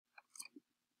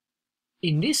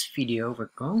In this video,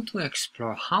 we're going to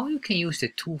explore how you can use the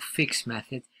toFixed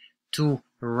method to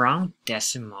round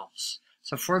decimals.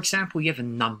 So for example, you have a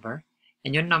number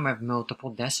and your number have multiple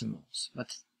decimals.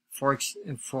 But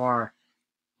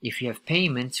if you have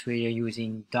payments where you're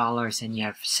using dollars and you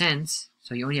have cents,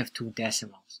 so you only have 2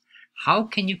 decimals. How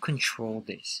can you control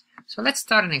this? So let's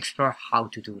start and explore how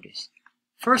to do this.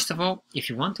 First of all, if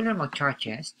you want to learn about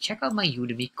Chart.JS, check out my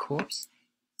Udemy course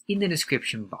in the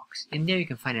description box. In there you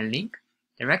can find a link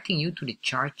directing you to the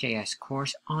Chart.JS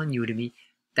course on Udemy,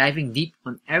 diving deep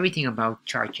on everything about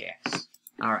Chart.JS.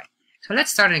 Alright, so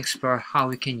let's start and explore how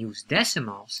we can use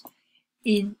decimals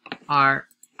in our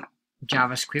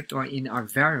JavaScript or in our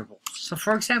variables. So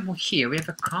for example, here we have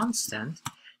a constant,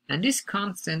 and this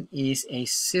constant is a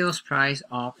sales price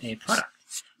of a product.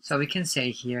 So we can say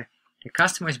here, the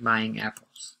customer is buying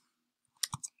apples.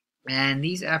 And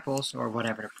these apples, or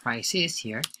whatever the price is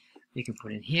here, we can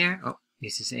put in here. Oh,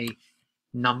 this is a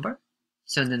number.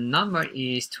 So the number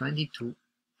is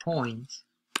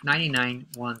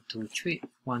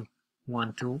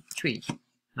 22.99123.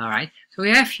 Alright, so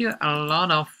we have here a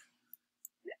lot of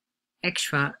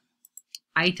extra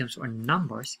items or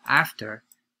numbers after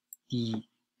the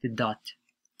dot.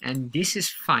 And this is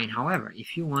fine. However,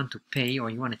 if you want to pay or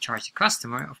you want to charge the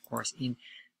customer, of course,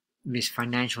 with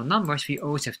financial numbers, we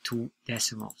always have 2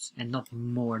 decimals and not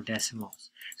more decimals.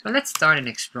 So let's start and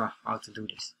explore how to do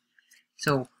this.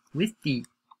 So with the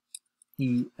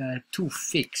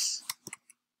toFixed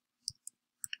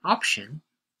option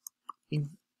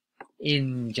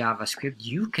in JavaScript,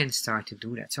 you can start to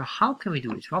do that. So how can we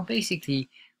do it? Well, basically,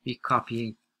 we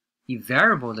copy the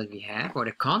variable that we have, or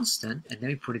the constant, and then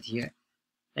we put it here.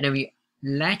 And then we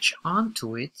latch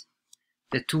onto it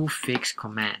the toFixed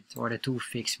command or the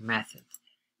toFixed method.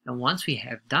 And once we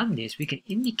have done this, we can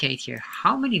indicate here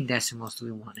how many decimals do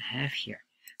we want to have here.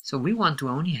 So we want to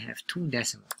only have 2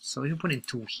 decimals. So we put in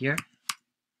 2 here.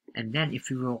 And then if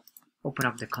we will open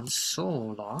up the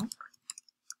console log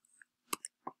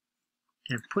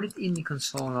and put it in the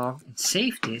console log and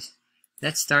save this,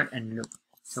 let's start and look.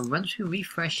 So once we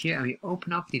refresh here and we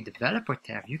open up the developer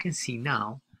tab, you can see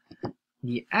now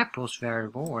the apples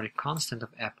variable, or the constant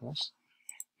of apples,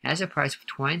 has a price of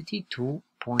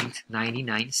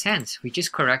 22.99 cents, which is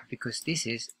correct because this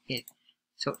is it.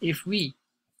 So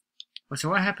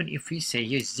what happens if we say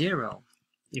here 0?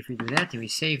 If we do that and we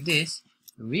save this,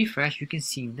 refresh, you can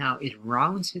see now it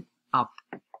rounds it up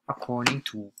according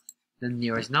to the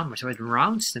nearest number. So it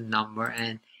rounds the number,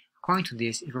 and according to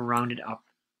this, it will round it up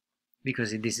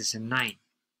because this is a 9.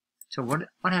 So what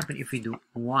happens if we do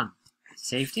 1?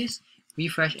 Save this,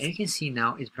 refresh, and you can see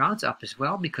now it rounds up as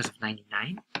well because of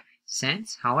 99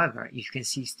 cents. However, you can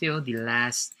see still the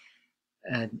last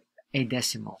a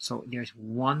decimal. So there's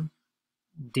 1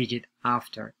 digit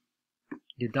after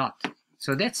the dot.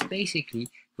 So that's basically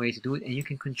the way to do it, and you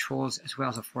can control as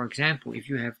well. So for example, if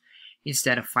you have,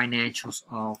 instead of financials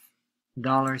of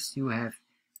dollars, you have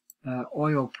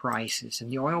oil prices, and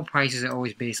the oil prices are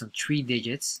always based on 3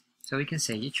 digits. So we can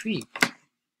say 3.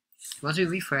 Once we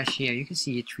refresh here, you can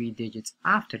see 3 digits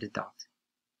after the dot,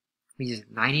 which is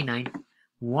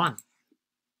 99.1.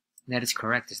 That is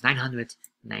correct, it's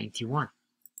 991.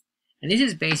 And this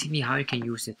is basically how you can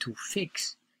use the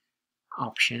toFixed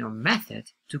option or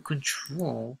method to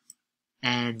control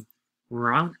and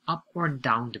round up or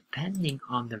down depending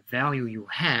on the value you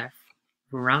have.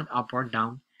 Round up or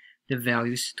down the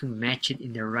values to match it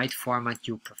in the right format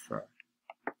you prefer.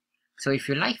 So if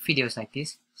you like videos like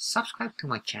this, subscribe to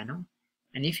my channel,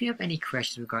 and if you have any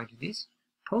questions regarding this,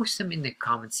 post them in the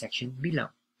comment section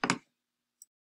below.